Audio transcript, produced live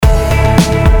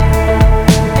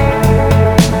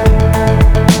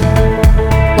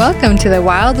Welcome to the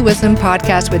Wild Wisdom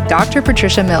Podcast with Dr.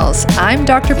 Patricia Mills. I'm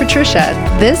Dr. Patricia.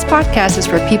 This podcast is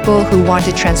for people who want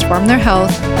to transform their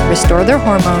health, restore their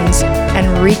hormones, and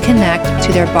reconnect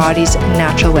to their body's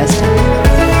natural wisdom.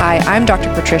 Hi, I'm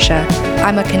Dr. Patricia.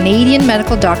 I'm a Canadian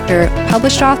medical doctor,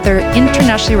 published author,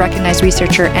 internationally recognized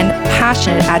researcher, and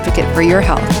passionate advocate for your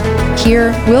health.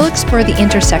 Here, we'll explore the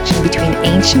intersection between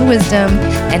ancient wisdom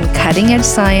and cutting-edge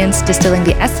science, distilling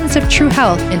the essence of true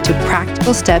health into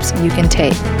practical steps you can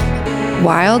take.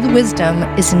 Wild wisdom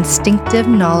is instinctive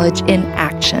knowledge in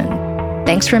action.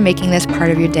 Thanks for making this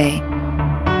part of your day.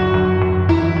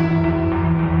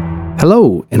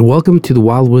 Hello, and welcome to the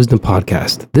Wild Wisdom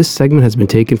Podcast. This segment has been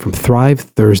taken from Thrive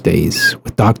Thursdays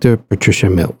with Dr. Patricia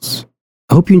Mills.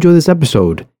 I hope you enjoy this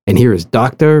episode, and here is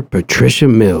Dr. Patricia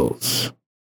Mills.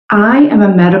 I am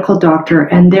a medical doctor,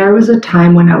 and there was a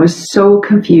time when I was so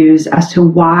confused as to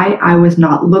why I was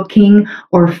not looking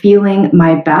or feeling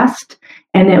my best.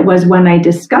 And it was when I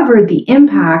discovered the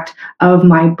impact of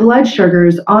my blood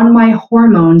sugars on my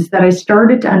hormones that I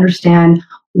started to understand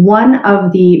one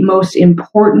of the most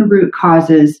important root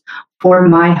causes for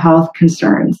my health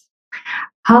concerns.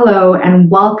 Hello,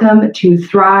 and welcome to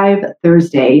Thrive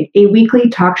Thursday, a weekly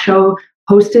talk show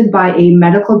hosted by a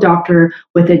medical doctor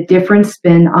with a different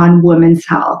spin on women's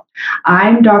health.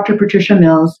 I'm Dr. Patricia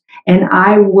Mills, and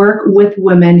I work with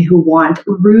women who want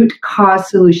root cause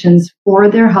solutions for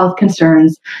their health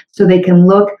concerns so they can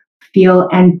look, feel,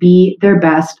 and be their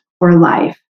best for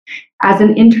life. As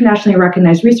an internationally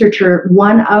recognized researcher,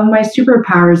 one of my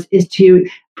superpowers is to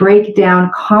break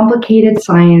down complicated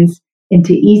science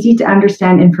into easy to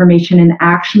understand information and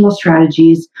actionable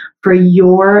strategies for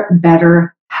your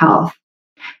better health.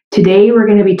 Today, we're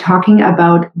going to be talking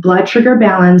about blood sugar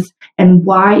balance and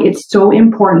why it's so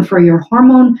important for your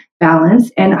hormone balance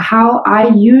and how I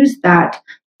use that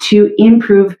to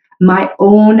improve my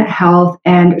own health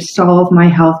and solve my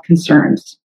health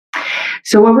concerns.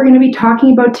 So what we're going to be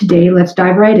talking about today, let's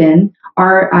dive right in,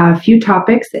 are a few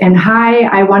topics. And hi,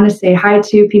 I want to say hi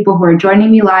to people who are joining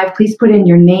me live. Please put in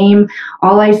your name.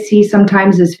 All I see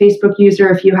sometimes is Facebook user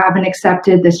if you haven't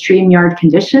accepted the StreamYard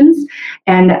conditions.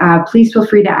 And please feel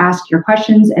free to ask your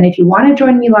questions. And if you want to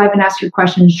join me live and ask your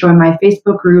questions, join my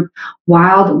Facebook group,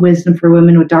 Wild Wisdom for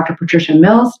Women with Dr. Patricia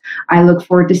Mills. I look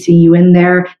forward to seeing you in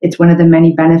there. It's one of the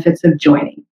many benefits of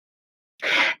joining.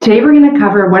 Today, we're going to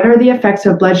cover what are the effects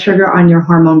of blood sugar on your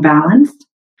hormone balance.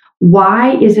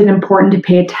 Why is it important to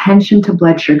pay attention to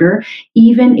blood sugar,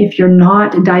 even if you're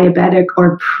not diabetic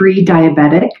or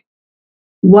pre-diabetic?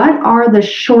 What are the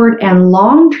short and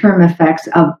long-term effects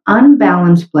of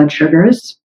unbalanced blood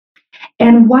sugars?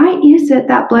 And why is it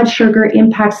that blood sugar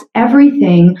impacts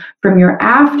everything from your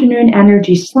afternoon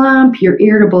energy slump, your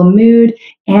irritable mood,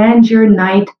 and your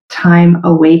nighttime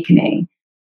awakening?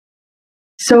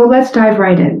 So let's dive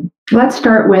right in. Let's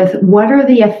start with what are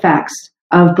the effects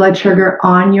of blood sugar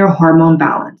on your hormone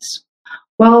balance?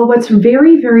 Well, what's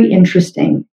very, very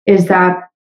interesting is that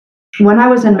when I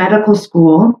was in medical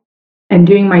school and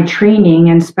doing my training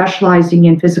and specializing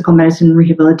in physical medicine and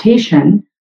rehabilitation,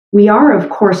 we are, of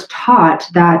course, taught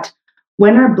that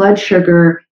when our blood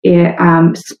sugar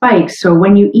spikes, so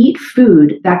when you eat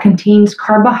food that contains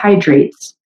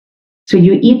carbohydrates, so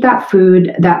you eat that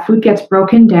food gets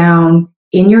broken down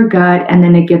in your gut, and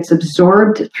then it gets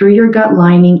absorbed through your gut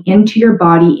lining into your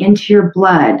body, into your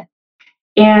blood.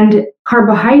 And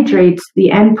carbohydrates,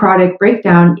 the end product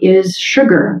breakdown is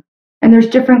sugar. And there's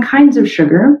different kinds of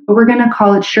sugar, but we're going to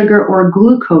call it sugar or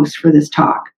glucose for this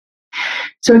talk.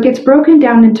 So it gets broken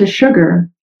down into sugar.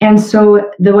 And so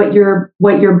what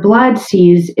your blood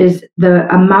sees is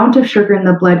the amount of sugar in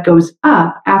the blood goes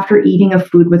up after eating a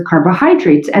food with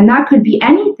carbohydrates. And that could be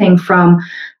anything from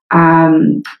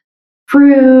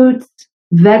fruits,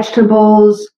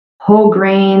 vegetables, whole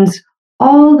grains,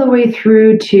 all the way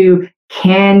through to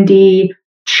candy,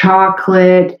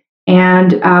 chocolate,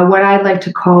 and what I like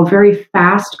to call very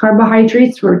fast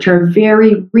carbohydrates, which are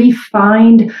very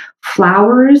refined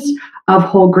flours of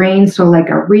whole grains. So like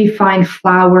a refined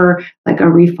flour, like a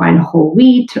refined whole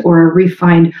wheat, or a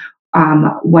refined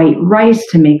white rice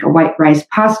to make a white rice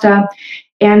pasta.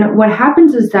 And what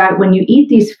happens is that when you eat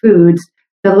these foods,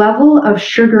 the level of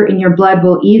sugar in your blood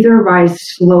will either rise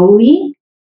slowly,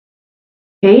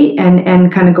 okay,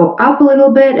 and kind of go up a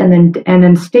little bit and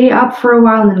then stay up for a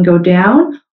while and then go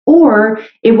down, or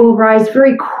it will rise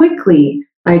very quickly,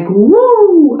 like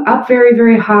woo, up very,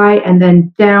 very high and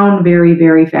then down very,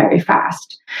 very, very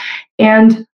fast.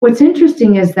 And what's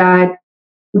interesting is that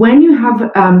when you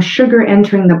have sugar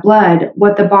entering the blood,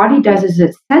 what the body does is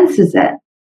it senses it,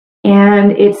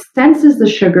 and it senses the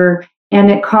sugar. and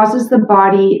it causes the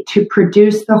body to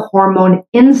produce the hormone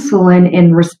insulin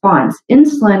in response.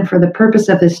 Insulin, for the purpose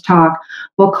of this talk,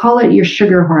 we'll call it your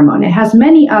sugar hormone. It has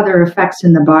many other effects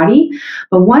in the body,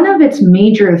 but one of its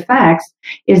major effects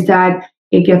is that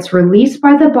it gets released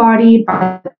by the body,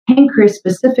 by the pancreas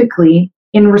specifically,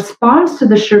 in response to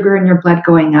the sugar in your blood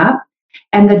going up.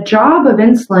 And the job of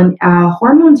insulin,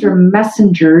 hormones are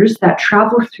messengers that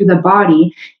travel through the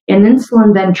body, and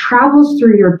insulin then travels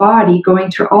through your body,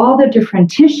 going through all the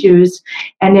different tissues,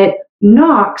 and it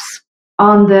knocks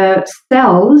on the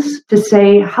cells to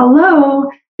say, hello,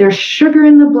 there's sugar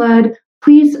in the blood,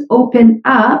 please open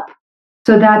up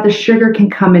so that the sugar can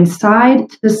come inside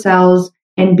to the cells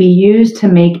and be used to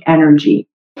make energy.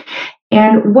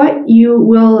 And what you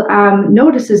will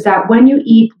notice is that when you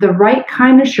eat the right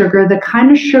kind of sugar, the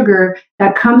kind of sugar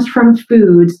that comes from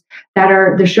foods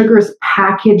the sugar is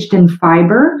packaged in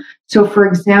fiber. So for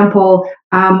example,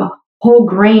 whole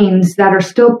grains that are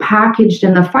still packaged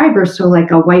in the fiber. So like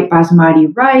a white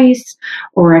basmati rice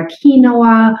or a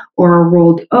quinoa or a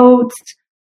rolled oats,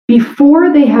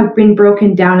 before they have been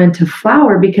broken down into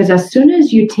flour, because as soon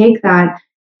as you take that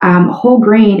whole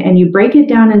grain and you break it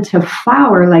down into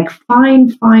flour, like fine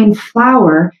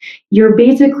flour, you're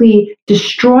basically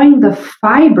destroying the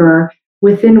fiber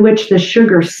within which the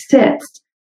sugar sits.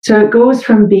 So it goes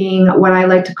from being what I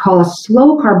like to call a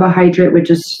slow carbohydrate, which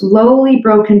is slowly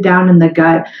broken down in the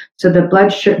gut. So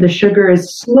the sugar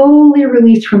is slowly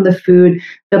released from the food.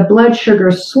 The blood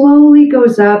sugar slowly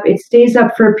goes up. It stays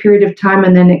up for a period of time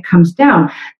and then it comes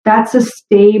down. That's a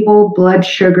stable blood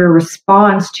sugar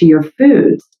response to your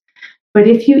foods. But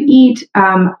if you eat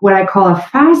what I call a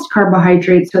fast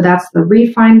carbohydrate, so that's the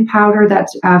refined powder,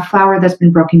 that's flour that's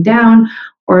been broken down,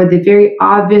 or the very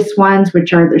obvious ones,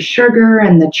 which are the sugar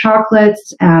and the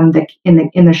chocolates, in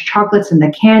the chocolates and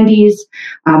the candies,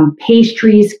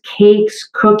 pastries, cakes,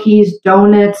 cookies,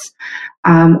 donuts,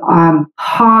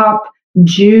 pop,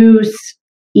 juice,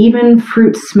 even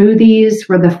fruit smoothies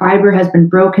where the fiber has been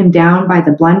broken down by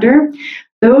the blender.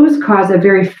 Those cause a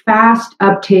very fast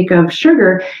uptake of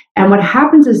sugar. And what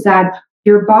happens is that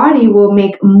your body will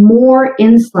make more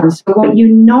insulin. So what you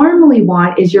normally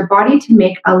want is your body to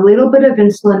make a little bit of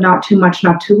insulin, not too much,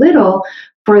 not too little,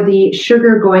 for the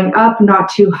sugar going up, not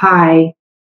too high.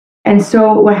 And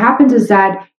so what happens is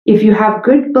that if you have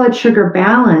good blood sugar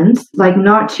balance, like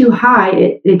not too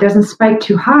high, it doesn't spike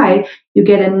too high, you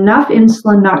get enough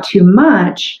insulin, not too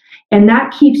much, and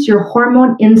that keeps your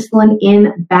hormone insulin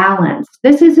in balance.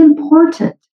 This is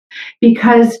important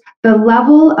because the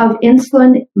level of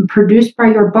insulin produced by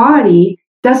your body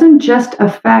doesn't just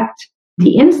affect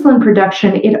the insulin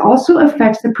production, it also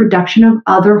affects the production of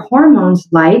other hormones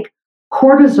like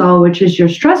cortisol, which is your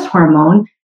stress hormone,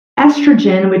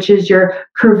 estrogen, which is your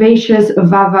curvaceous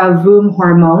va-va-voom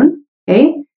hormone,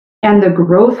 okay? And the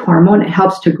growth hormone, it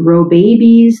helps to grow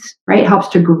babies, right? It helps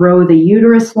to grow the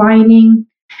uterus lining.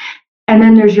 And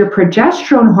then there's your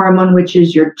progesterone hormone, which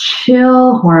is your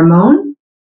chill hormone.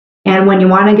 And when you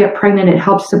want to get pregnant, it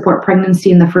helps support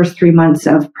pregnancy in the first 3 months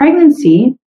of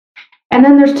pregnancy. And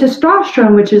then there's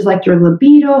testosterone, which is like your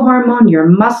libido hormone, your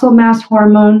muscle mass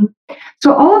hormone.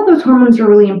 So all of those hormones are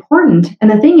really important. And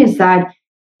the thing is that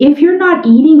if you're not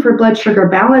eating for blood sugar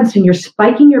balance and you're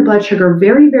spiking your blood sugar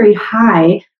very, very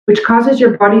high, which causes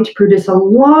your body to produce a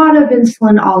lot of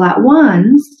insulin all at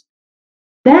once,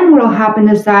 then what will happen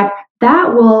is that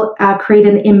will create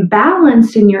an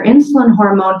imbalance in your insulin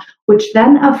hormone, which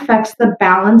then affects the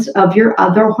balance of your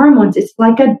other hormones. It's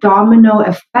like a domino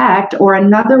effect, or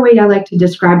another way I like to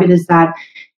describe it is that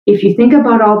if you think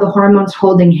about all the hormones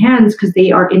holding hands, because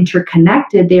they are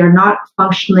interconnected, they are not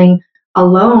functioning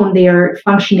alone, they are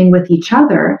functioning with each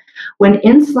other. When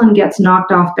insulin gets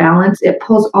knocked off balance, it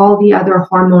pulls all the other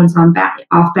hormones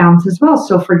off balance as well.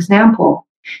 So for example,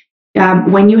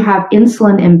 when you have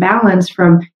insulin imbalance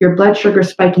from your blood sugar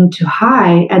spiking too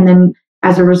high, and then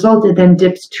as a result, it then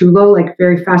dips too low, like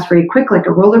very fast, very quick, like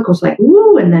a roller coaster, like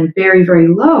woo, and then very, very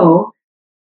low,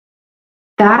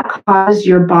 that causes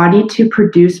your body to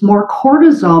produce more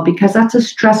cortisol because that's a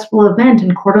stressful event,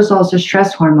 and cortisol is a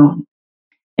stress hormone.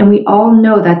 And we all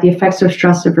know that the effects of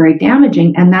stress are very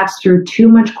damaging, and that's through too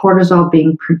much cortisol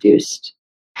being produced.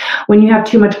 When you have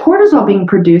too much cortisol being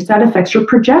produced, that affects your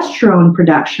progesterone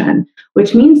production,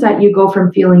 which means that you go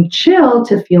from feeling chill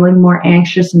to feeling more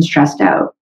anxious and stressed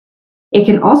out. It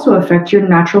can also affect your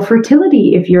natural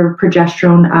fertility if your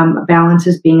progesterone balance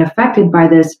is being affected by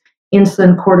this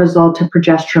insulin cortisol to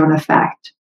progesterone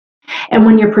effect. And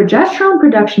when your progesterone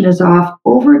production is off,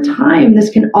 over time, this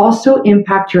can also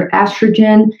impact your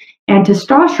estrogen and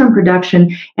testosterone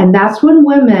production. And that's when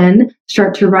women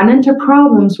start to run into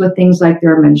problems with things like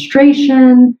their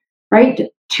menstruation, right?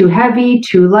 Too heavy,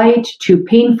 too light, too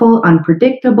painful,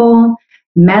 unpredictable.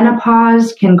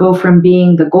 Menopause can go from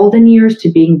being the golden years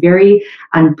to being very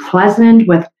unpleasant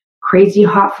with crazy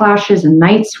hot flashes and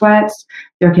night sweats.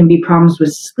 There can be problems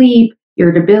with sleep,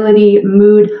 irritability,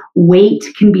 mood. Weight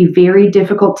can be very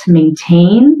difficult to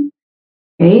maintain.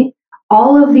 Okay.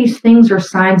 All of these things are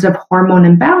signs of hormone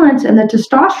imbalance, and the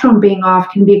testosterone being off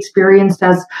can be experienced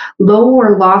as low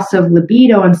or loss of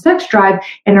libido and sex drive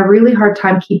and a really hard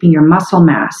time keeping your muscle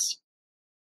mass.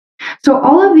 So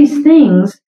all of these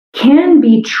things can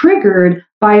be triggered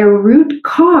by a root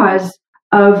cause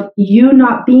of you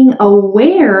not being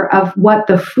aware of what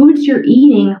the foods you're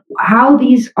eating, how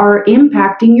these are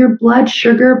impacting your blood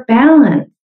sugar balance.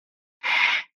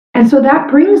 And so that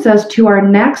brings us to our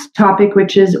next topic,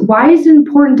 which is why is it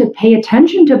important to pay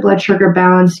attention to blood sugar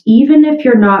balance, even if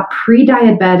you're not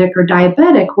pre-diabetic or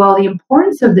diabetic? Well, the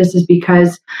importance of this is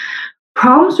because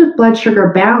problems with blood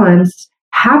sugar balance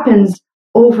happens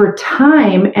over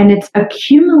time, and it's a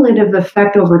cumulative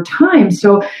effect over time.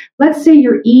 So let's say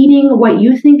you're eating what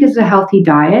you think is a healthy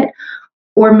diet,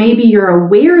 or maybe you're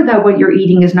aware that what you're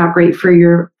eating is not great for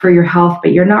your health,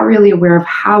 but you're not really aware of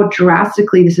how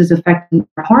drastically this is affecting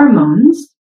your hormones.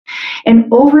 And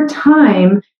over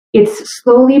time, it's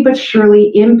slowly but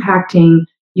surely impacting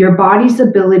your body's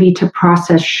ability to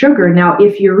process sugar. Now,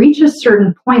 if you reach a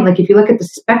certain point, like if you look at the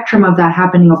spectrum of that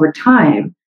happening over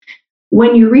time,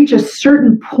 when you reach a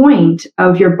certain point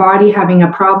of your body having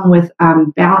a problem with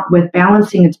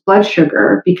balancing its blood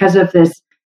sugar because of this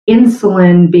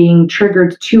insulin being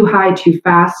triggered too high, too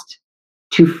fast,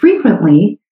 too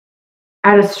frequently,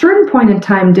 at a certain point in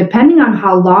time, depending on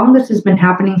how long this has been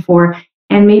happening for,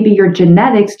 and maybe your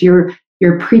genetics, your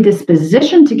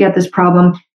predisposition to get this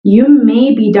problem, you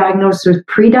may be diagnosed with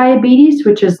prediabetes,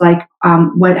 which is like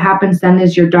what happens then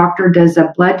is your doctor does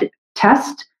a blood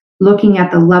test looking at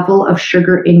the level of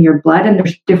sugar in your blood. And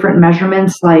there's different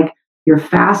measurements like your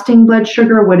fasting blood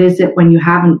sugar. What is it when you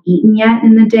haven't eaten yet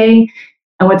in the day?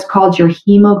 And what's called your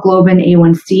hemoglobin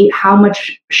A1C, how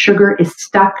much sugar is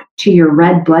stuck to your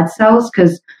red blood cells,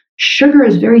 because sugar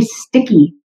is very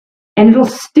sticky and it'll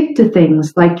stick to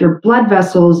things like your blood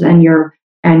vessels and your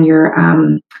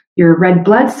red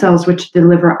blood cells, which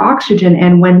deliver oxygen.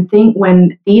 And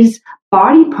when these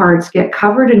body parts get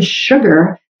covered in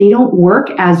sugar, they don't work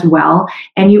as well,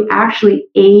 and you actually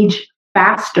age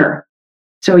faster.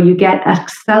 So you get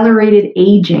accelerated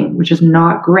aging, which is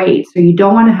not great. So you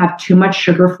don't want to have too much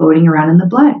sugar floating around in the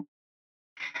blood.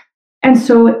 And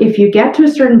so if you get to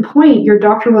a certain point, your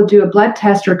doctor will do a blood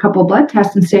test or a couple of blood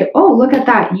tests and say, oh, look at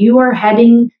that. You are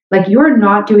you are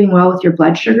not doing well with your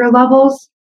blood sugar levels.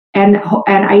 And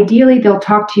ideally, they'll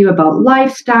talk to you about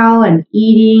lifestyle and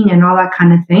eating and all that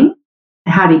kind of thing,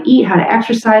 how to eat, how to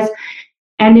exercise.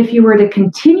 And if you were to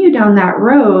continue down that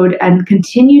road and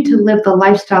continue to live the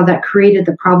lifestyle that created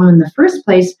the problem in the first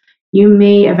place, you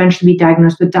may eventually be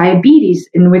diagnosed with diabetes,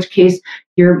 in which case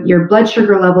your blood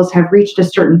sugar levels have reached a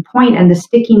certain point and the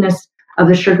stickiness of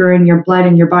the sugar in your blood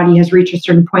and your body has reached a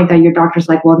certain point that your doctor's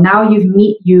like, well, now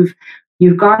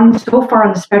you've gotten so far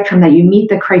on the spectrum that you meet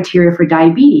the criteria for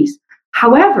diabetes.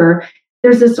 However,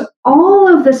 there's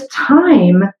all of this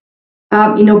time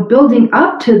building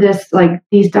up to this, like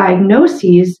these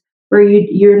diagnoses where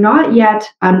you're not yet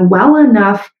unwell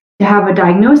enough to have a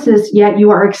diagnosis, yet you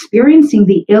are experiencing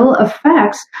the ill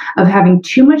effects of having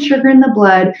too much sugar in the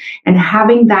blood and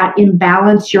having that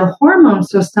imbalance your hormones.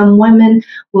 So some women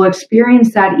will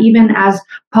experience that even as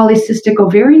polycystic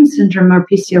ovarian syndrome or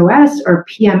PCOS or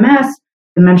PMS,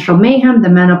 the menstrual mayhem, the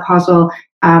menopausal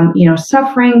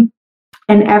suffering,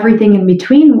 and everything in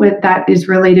between with that is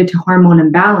related to hormone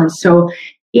imbalance. So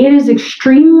it is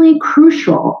extremely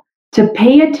crucial to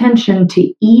pay attention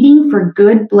to eating for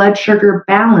good blood sugar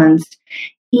balance,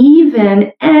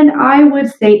 even, and I would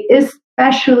say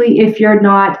especially if you're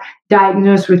not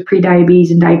diagnosed with prediabetes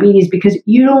and diabetes, because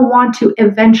you don't want to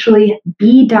eventually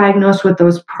be diagnosed with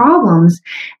those problems.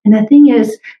 And the thing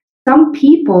is, some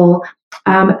people,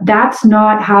 that's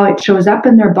not how it shows up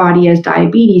in their body as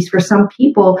diabetes. For some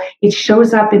people, it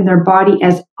shows up in their body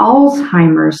as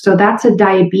Alzheimer's. So that's a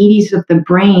diabetes of the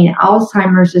brain.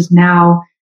 Alzheimer's is now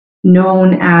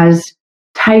known as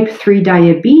type 3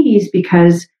 diabetes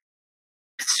because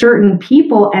certain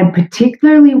people, and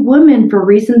particularly women, for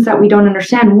reasons that we don't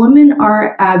understand, women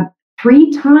are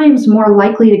 3 times more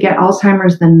likely to get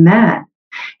Alzheimer's than men.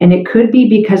 And it could be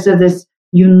because of this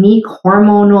unique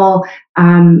hormonal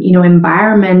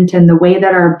environment and the way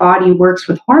that our body works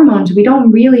with hormones. We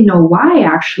don't really know why,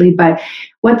 actually, but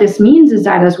what this means is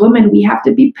that as women, we have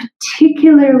to be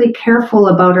particularly careful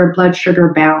about our blood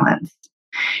sugar balance.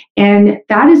 And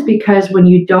that is because when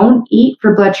you don't eat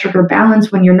for blood sugar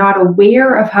balance, when you're not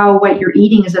aware of how what you're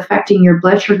eating is affecting your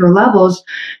blood sugar levels,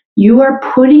 you are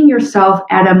putting yourself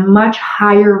at a much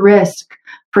higher risk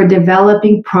for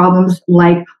developing problems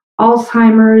like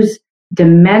Alzheimer's,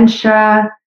 dementia,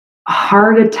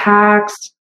 heart attacks,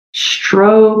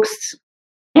 strokes,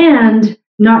 and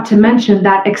not to mention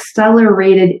that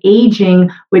accelerated aging,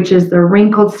 which is the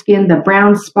wrinkled skin, the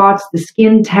brown spots, the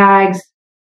skin tags,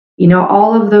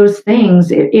 all of those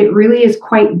things. It really is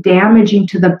quite damaging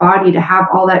to the body to have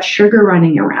all that sugar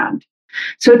running around.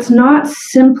 So it's not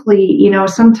simply,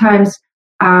 sometimes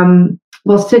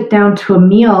we'll sit down to a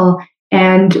meal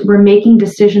and we're making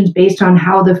decisions based on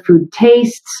how the food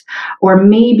tastes, or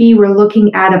maybe we're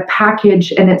looking at a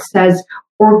package and it says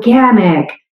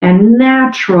organic and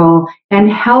natural and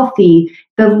healthy.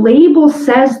 The label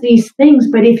says these things,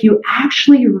 but if you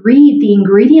actually read the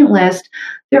ingredient list,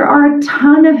 there are a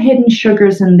ton of hidden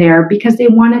sugars in there because they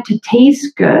want it to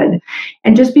taste good.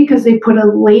 And just because they put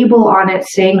a label on it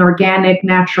saying organic,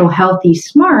 natural, healthy,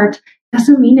 smart,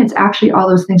 doesn't mean it's actually all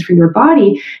those things for your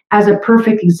body. As a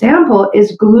perfect example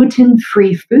is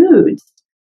gluten-free foods.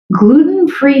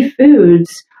 Gluten-free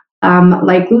foods,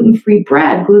 like gluten-free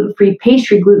bread, gluten-free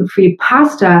pastry, gluten-free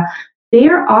pasta, they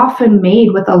are often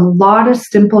made with a lot of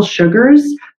simple sugars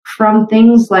from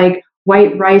things like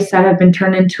white rice that have been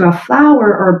turned into a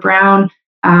flour, or brown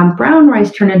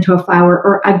rice turned into a flour,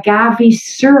 or agave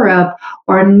syrup,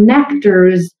 or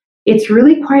nectars. It's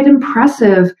really quite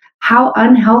impressive how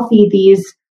unhealthy these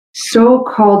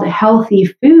so-called healthy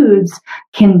foods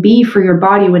can be for your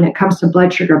body when it comes to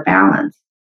blood sugar balance.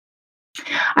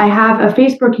 I have a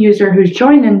Facebook user who's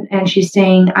joined and she's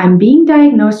saying, I'm being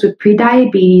diagnosed with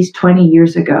prediabetes 20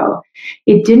 years ago.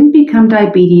 It didn't become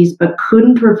diabetes, but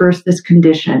couldn't reverse this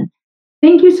condition.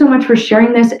 Thank you so much for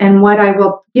sharing this. And what I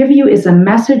will give you is a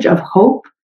message of hope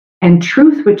and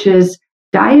truth, which is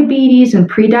diabetes and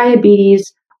prediabetes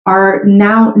are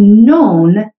now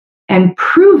known and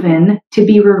proven to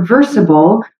be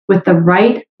reversible with the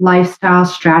right lifestyle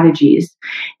strategies.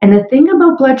 And the thing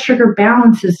about blood sugar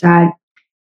balance is that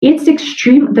it's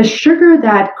extreme. The sugar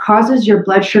that causes your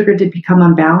blood sugar to become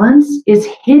unbalanced is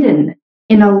hidden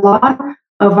in a lot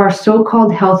of our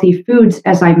so-called healthy foods,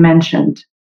 as I mentioned.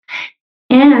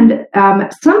 And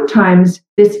sometimes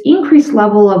this increased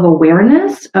level of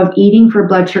awareness of eating for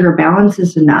blood sugar balance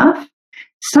is enough.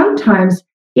 Sometimes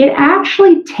it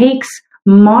actually takes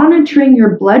monitoring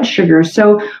your blood sugar.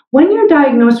 So when you're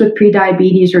diagnosed with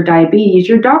prediabetes or diabetes,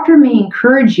 your doctor may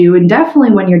encourage you, and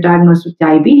definitely when you're diagnosed with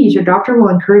diabetes, your doctor will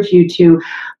encourage you to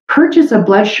purchase a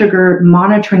blood sugar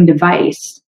monitoring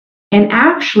device and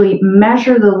actually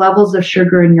measure the levels of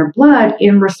sugar in your blood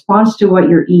in response to what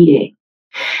you're eating.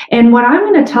 And what I'm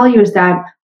going to tell you is that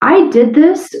I did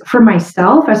this for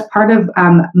myself as part of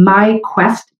my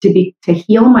quest to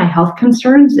heal my health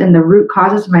concerns and the root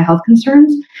causes of my health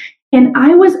concerns. And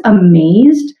I was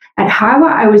amazed at how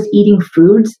I was eating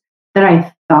foods that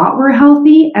I thought were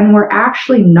healthy and were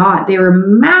actually not. They were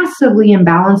massively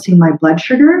imbalancing my blood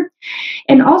sugar.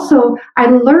 And also, I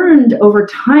learned over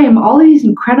time all these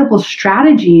incredible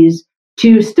strategies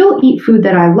to still eat food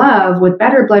that I love with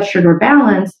better blood sugar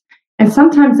balance. And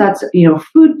sometimes that's,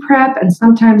 food prep, and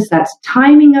sometimes that's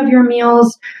timing of your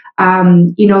meals,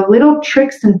 little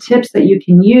tricks and tips that you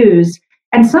can use.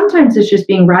 And sometimes it's just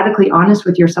being radically honest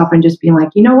with yourself and just being like,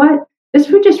 you know what, this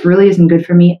food just really isn't good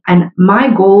for me. And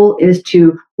my goal is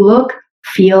to look,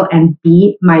 feel, and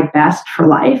be my best for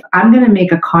life. I'm going to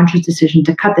make a conscious decision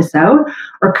to cut this out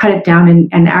or cut it down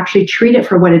and actually treat it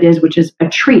for what it is, which is a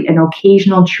treat, an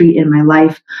occasional treat in my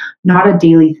life, not a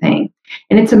daily thing.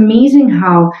 And it's amazing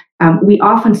how we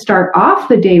often start off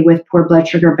the day with poor blood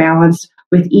sugar balance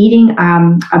with eating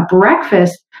a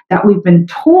breakfast that we've been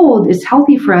told is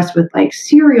healthy for us with like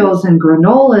cereals and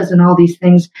granolas and all these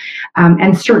things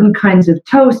and certain kinds of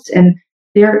toasts. And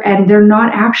they're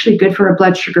not actually good for a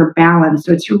blood sugar balance.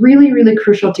 So it's really, really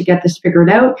crucial to get this figured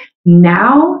out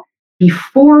now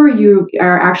before you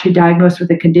are actually diagnosed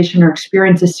with a condition or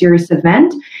experience a serious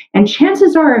event. And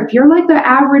chances are, if you're like the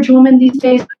average woman these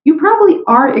days, you probably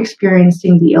are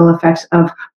experiencing the ill effects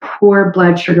of poor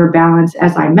blood sugar balance,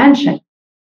 as I mentioned.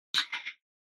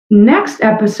 Next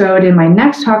episode, in my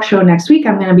next talk show next week,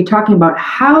 I'm going to be talking about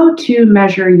how to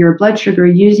measure your blood sugar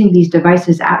using these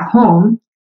devices at home.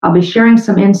 I'll be sharing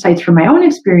some insights from my own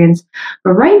experience.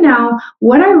 But right now,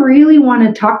 what I really want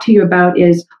to talk to you about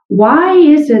is why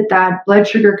is it that blood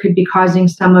sugar could be causing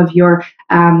some of your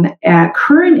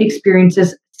current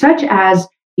experiences, such as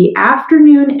the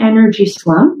afternoon energy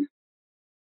slump,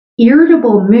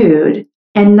 irritable mood,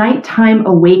 and nighttime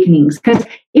awakenings? Because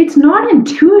it's not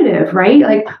intuitive, right?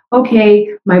 Like, okay,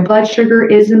 my blood sugar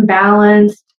is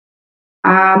imbalanced.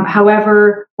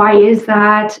 However, why is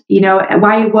that?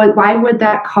 Why would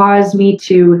that cause me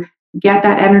to get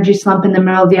that energy slump in the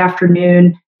middle of the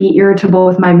afternoon, be irritable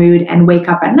with my mood, and wake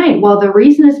up at night? Well, the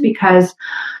reason is because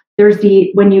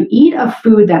when you eat a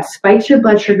food that spikes your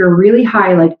blood sugar really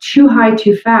high, like too high,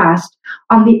 too fast,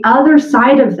 on the other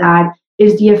side of that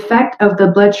is the effect of the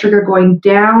blood sugar going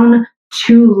down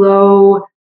too low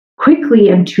quickly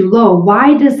and too low.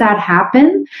 Why does that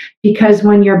happen? Because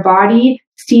when your body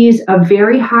sees a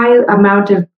very high amount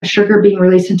of sugar being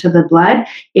released into the blood,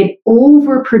 it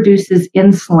overproduces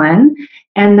insulin.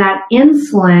 And that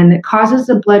insulin causes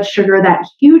the blood sugar, that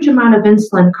huge amount of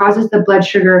insulin causes the blood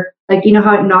sugar, like, you know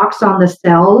how it knocks on the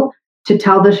cell to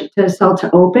tell the cell to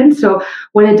open? So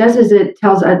what it does is it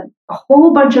tells a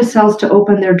whole bunch of cells to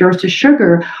open their doors to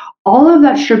sugar. All of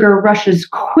that sugar rushes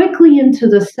quickly into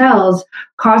the cells,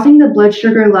 causing the blood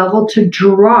sugar level to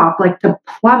drop, like to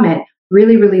plummet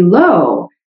really, really low.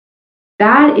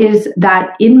 That is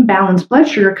that imbalanced blood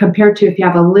sugar compared to if you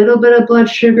have a little bit of blood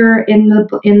sugar in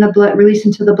the blood released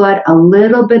into the blood, a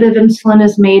little bit of insulin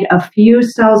is made, a few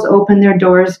cells open their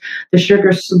doors, the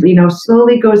sugar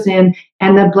slowly goes in,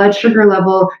 and the blood sugar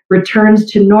level returns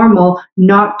to normal,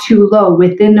 not too low,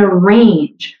 within a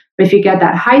range. But if you get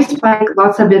that high spike,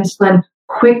 lots of insulin,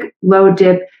 quick low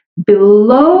dip,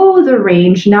 below the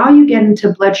range, now you get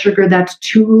into blood sugar that's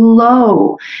too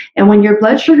low. And when your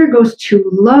blood sugar goes too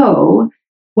low,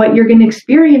 what you're going to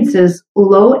experience is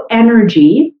low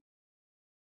energy.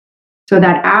 So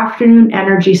that afternoon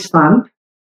energy slump.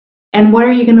 And what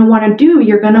are you going to want to do?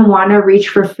 You're going to want to reach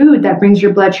for food that brings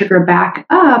your blood sugar back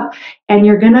up. And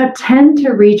you're going to tend to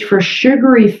reach for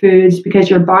sugary foods because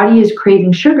your body is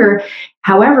craving sugar.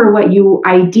 However, what you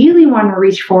ideally want to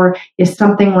reach for is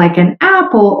something like an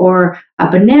apple or a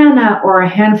banana or a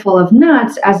handful of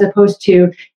nuts, as opposed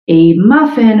to a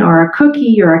muffin or a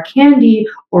cookie or a candy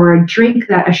or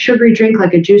a sugary drink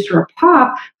like a juice or a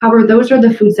pop. However, those are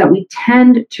the foods that we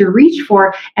tend to reach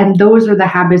for, and those are the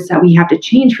habits that we have to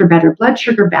change for better blood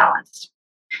sugar balance.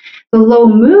 The low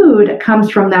mood comes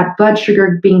from that blood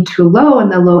sugar being too low and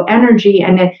the low energy,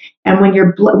 and when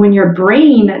your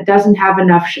brain doesn't have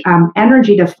enough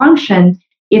energy to function,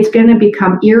 it's going to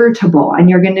become irritable, and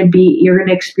you're going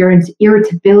to experience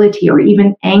irritability or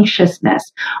even anxiousness,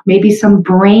 maybe some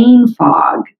brain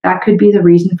fog. That could be the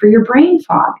reason for your brain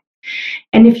fog.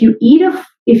 And if you eat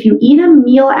a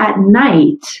meal at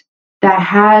night that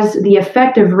has the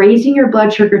effect of raising your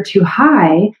blood sugar too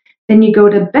high, then you go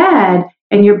to bed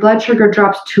and your blood sugar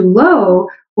drops too low.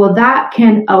 Well, that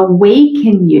can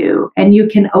awaken you, and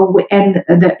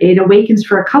it awakens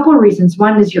for a couple of reasons.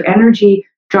 One is your energy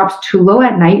drops too low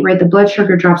at night, right? The blood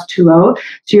sugar drops too low.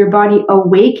 So your body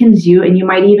awakens you, and you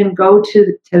might even go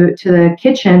to the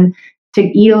kitchen to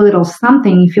eat a little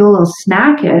something. You feel a little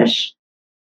snackish.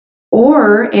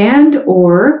 Or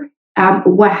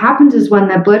what happens is when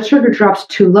the blood sugar drops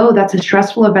too low, that's a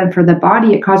stressful event for the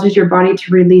body. It causes your body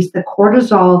to release the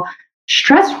cortisol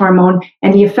stress hormone,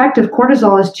 and the effect of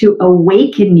cortisol is to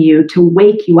awaken you, to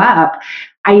wake you up.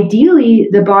 Ideally,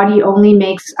 the body only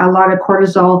makes a lot of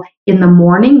cortisol in the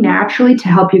morning naturally to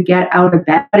help you get out of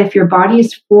bed. But if your body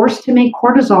is forced to make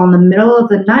cortisol in the middle of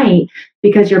the night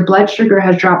because your blood sugar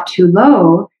has dropped too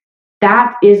low,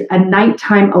 that is a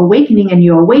nighttime awakening, and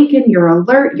you awaken, you're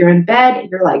alert, you're in bed, and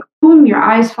you're like, boom, your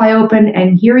eyes fly open,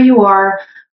 and here you are,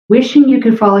 wishing you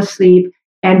could fall asleep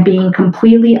and being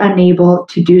completely unable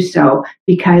to do so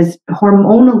because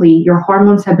hormonally your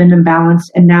hormones have been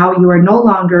imbalanced, and now you are no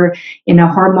longer in a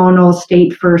hormonal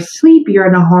state for sleep, you're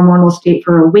in a hormonal state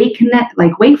for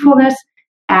wakefulness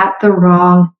at the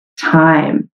wrong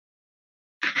time.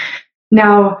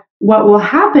 Now, what will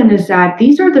happen is that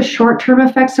these are the short-term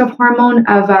effects of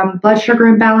blood sugar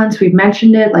imbalance. We've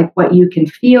mentioned it, like what you can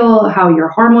feel, how your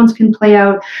hormones can play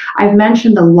out. I've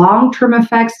mentioned the long-term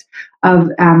effects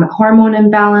of hormone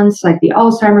imbalance, like the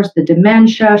Alzheimer's, the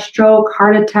dementia, stroke,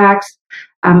 heart attacks,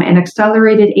 and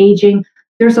accelerated aging.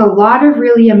 There's a lot of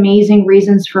really amazing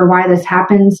reasons for why this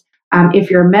happens. If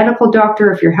you're a medical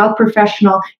doctor, if you're a health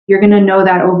professional, you're going to know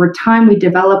that over time we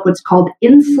develop what's called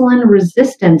insulin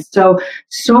resistance. So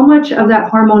much of that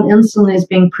hormone insulin is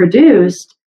being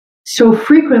produced so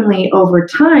frequently over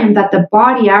time that the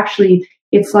body actually,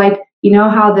 it's like, you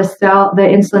know how the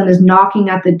insulin is knocking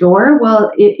at the door?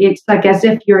 Well, it's like as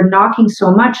if you're knocking so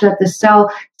much that the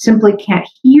cell simply can't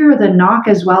hear the knock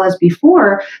as well as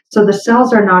before. So the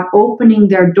cells are not opening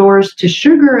their doors to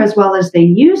sugar as well as they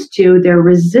used to. They're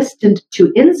resistant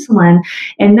to insulin.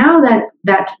 And now that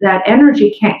that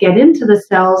energy can't get into the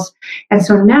cells. And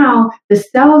so now the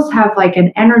cells have like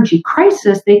an energy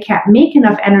crisis. They can't make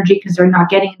enough energy because they're not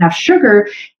getting enough sugar.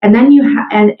 And then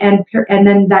and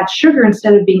then that sugar,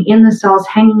 instead of being in the cells,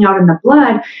 hanging out in the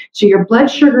blood. So your blood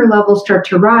sugar levels start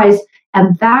to rise.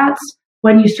 And that's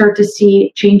when you start to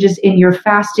see changes in your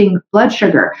fasting blood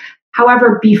sugar.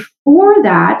 However, before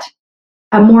that,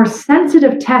 a more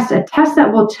sensitive test, a test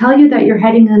that will tell you that you're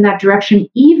heading in that direction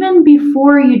even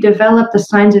before you develop the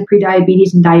signs of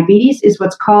prediabetes and diabetes, is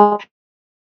what's called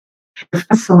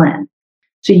insulin.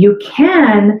 So you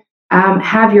can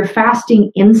have your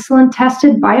fasting insulin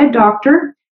tested by a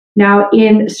doctor. Now,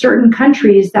 in certain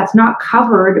countries, that's not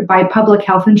covered by public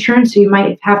health insurance, so you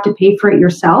might have to pay for it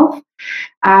yourself.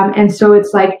 And so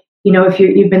it's like, if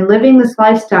you've been living this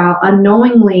lifestyle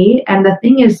unknowingly, and the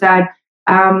thing is that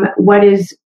what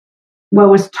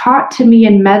was taught to me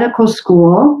in medical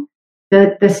school,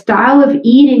 the style of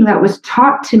eating that was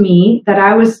taught to me, that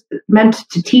I was meant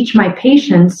to teach my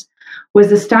patients, was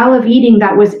the style of eating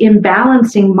that was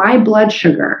imbalancing my blood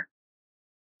sugar.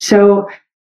 So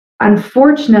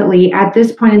unfortunately, at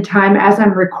this point in time, as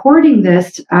I'm recording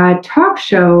this talk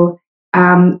show,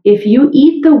 if you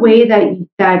eat the way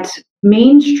that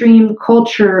mainstream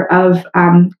culture of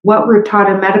what we're taught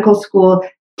in medical school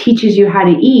teaches you how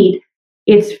to eat,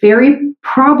 it's very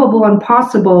probable and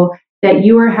possible that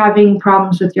you are having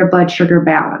problems with your blood sugar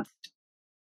balance.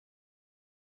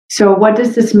 So what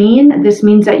does this mean? This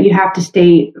means that you have to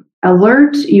stay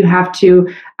alert. You have to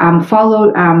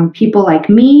follow people like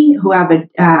me who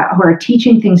are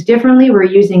teaching things differently. We're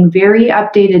using very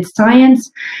updated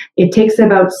science. It takes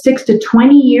about 6 to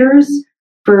 20 years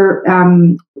for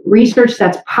research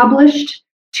that's published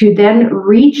to then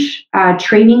reach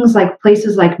trainings like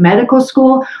places like medical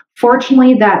school.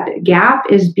 Fortunately, that gap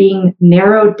is being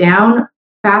narrowed down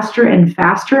faster and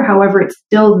faster. However, it's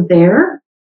still there.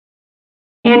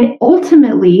 And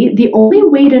ultimately, the only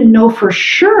way to know for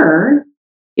sure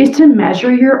is to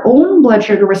measure your own blood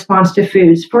sugar response to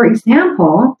foods. For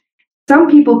example, some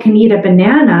people can eat a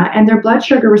banana and their blood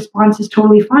sugar response is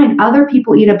totally fine. Other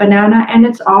people eat a banana and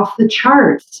it's off the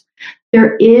charts.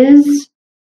 There is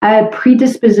a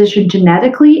predisposition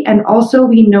genetically, and also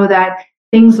we know that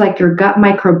things like your gut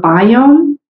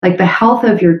microbiome, like the health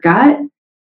of your gut,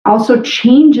 also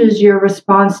changes your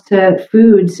response to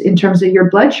foods in terms of your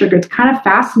blood sugar. It's kind of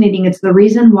fascinating. It's the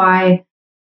reason why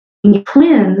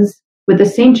twins with the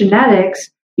same genetics,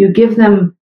 you give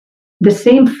them the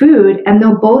same food and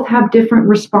they'll both have different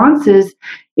responses,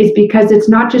 is because it's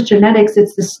not just genetics,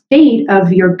 it's the state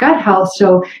of your gut health.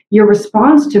 So your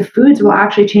response to foods will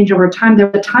actually change over time. There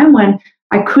was a time when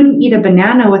I couldn't eat a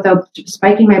banana without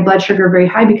spiking my blood sugar very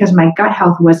high because my gut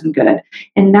health wasn't good.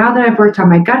 And now that I've worked on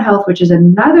my gut health, which is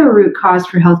another root cause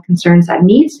for health concerns that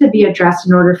needs to be addressed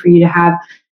in order for you to have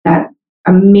that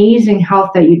amazing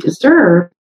health that you deserve,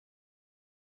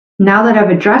 now that I've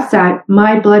addressed that,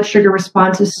 my blood sugar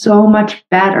response is so much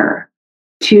better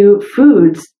to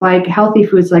foods, like healthy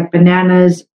foods like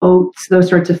bananas, oats, those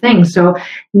sorts of things. So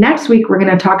next week, we're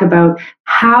going to talk about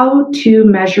how to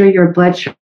measure your blood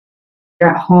sugar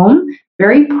at home,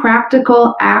 very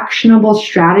practical, actionable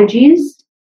strategies.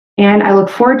 And I look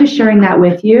forward to sharing that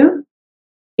with you.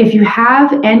 If you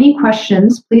have any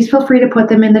questions, please feel free to put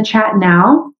them in the chat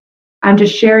now. I'm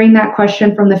just sharing that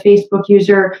question from the Facebook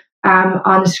user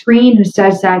on the screen, who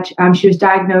says that she was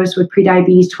diagnosed with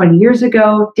prediabetes 20 years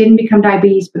ago, didn't become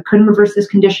diabetes, but couldn't reverse this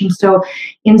condition. So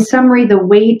in summary, the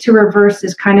way to reverse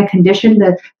this kind of condition,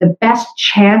 the best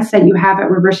chance that you have at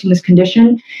reversing this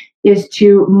condition, is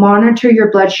to monitor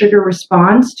your blood sugar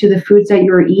response to the foods that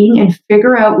you're eating and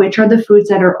figure out which are the foods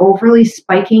that are overly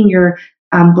spiking your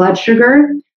blood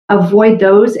sugar. Avoid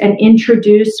those and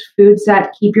introduce foods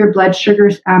that keep your blood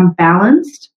sugars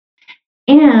balanced.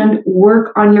 And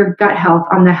work on your gut health,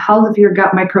 on the health of your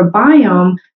gut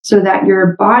microbiome, so that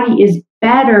your body is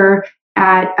better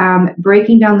at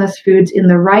breaking down those foods in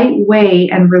the right way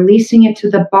and releasing it to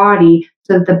the body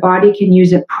so that the body can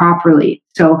use it properly.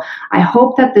 So I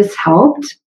hope that this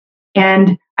helped,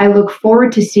 and I look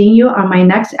forward to seeing you on my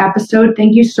next episode.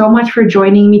 Thank you so much for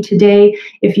joining me today.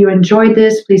 If you enjoyed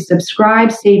this, please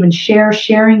subscribe, save, and share.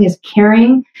 Sharing is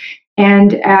caring.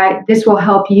 And this will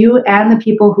help you and the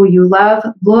people who you love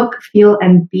look, feel,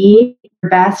 and be your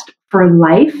best for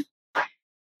life.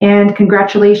 And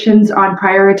congratulations on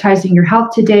prioritizing your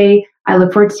health today. I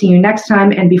look forward to seeing you next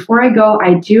time. And before I go,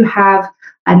 I do have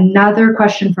another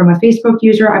question from a Facebook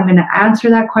user. I'm going to answer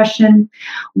that question.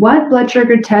 What blood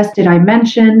sugar test did I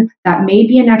mention that may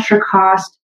be an extra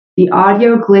cost? The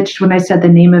audio glitched when I said the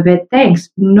name of it. Thanks.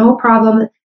 No problem.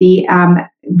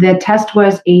 The test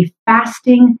was a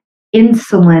fasting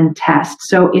insulin test.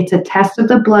 So it's a test of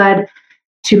the blood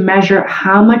to measure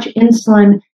how much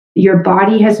insulin your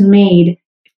body has made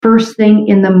first thing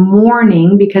in the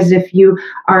morning, because if you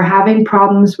are having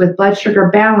problems with blood sugar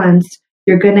balance,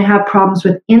 you're going to have problems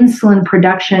with insulin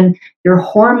production, your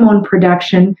hormone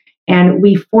production. And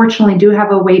we fortunately do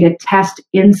have a way to test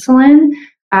insulin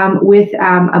with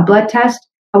a blood test.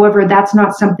 However, that's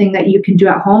not something that you can do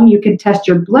at home. You can test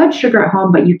your blood sugar at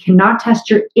home, but you cannot test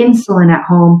your insulin at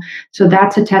home. So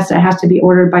that's a test that has to be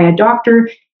ordered by a doctor,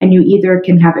 and you either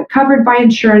can have it covered by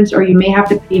insurance or you may have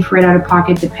to pay for it out of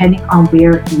pocket depending on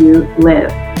where you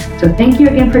live. So thank you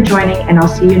again for joining, and I'll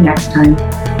see you next time.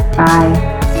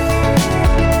 Bye.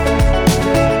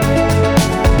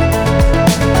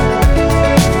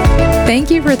 Thank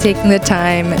you for taking the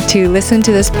time to listen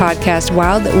to this podcast,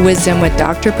 Wild Wisdom with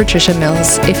Dr. Patricia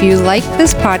Mills. If you like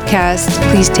this podcast,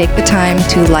 please take the time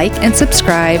to like and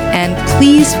subscribe, and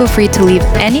please feel free to leave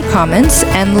any comments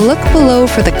and look below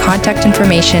for the contact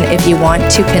information if you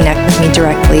want to connect with me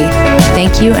directly.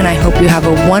 Thank you, and I hope you have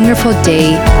a wonderful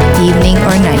day, evening,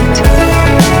 or night.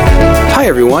 Hi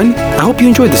everyone, I hope you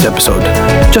enjoyed this episode.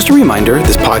 Just a reminder,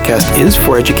 this podcast is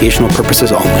for educational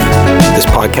purposes only. This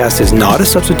podcast is not a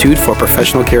substitute for a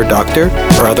professional care doctor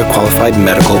or other qualified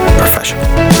medical professional.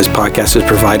 This podcast is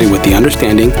provided with the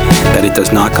understanding that it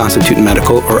does not constitute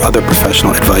medical or other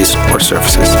professional advice or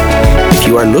services. If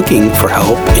you are looking for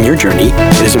help in your journey,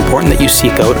 it is important that you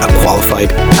seek out a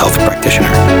qualified health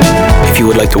practitioner. If you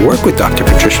would like to work with Dr.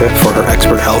 Patricia for her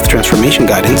expert health transformation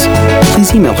guidance,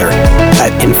 please email her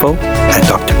at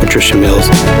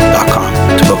info@drpatriciamills.com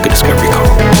to book a discovery call.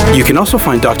 You can also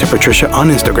find Dr. Patricia on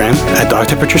Instagram at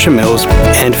Dr. Patricia Mills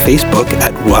and Facebook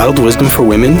at Wild Wisdom for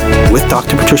Women with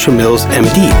Dr. Patricia Mills,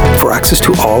 MD. For access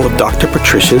to all of Dr.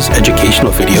 Patricia's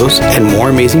educational videos and more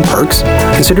amazing perks,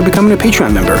 consider becoming a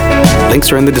Patreon member. Links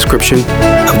are in the description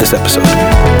of this episode.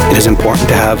 It is important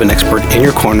to have an expert in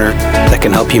your corner that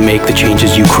can help you make the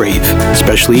changes you crave,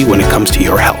 especially when it comes to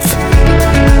your health.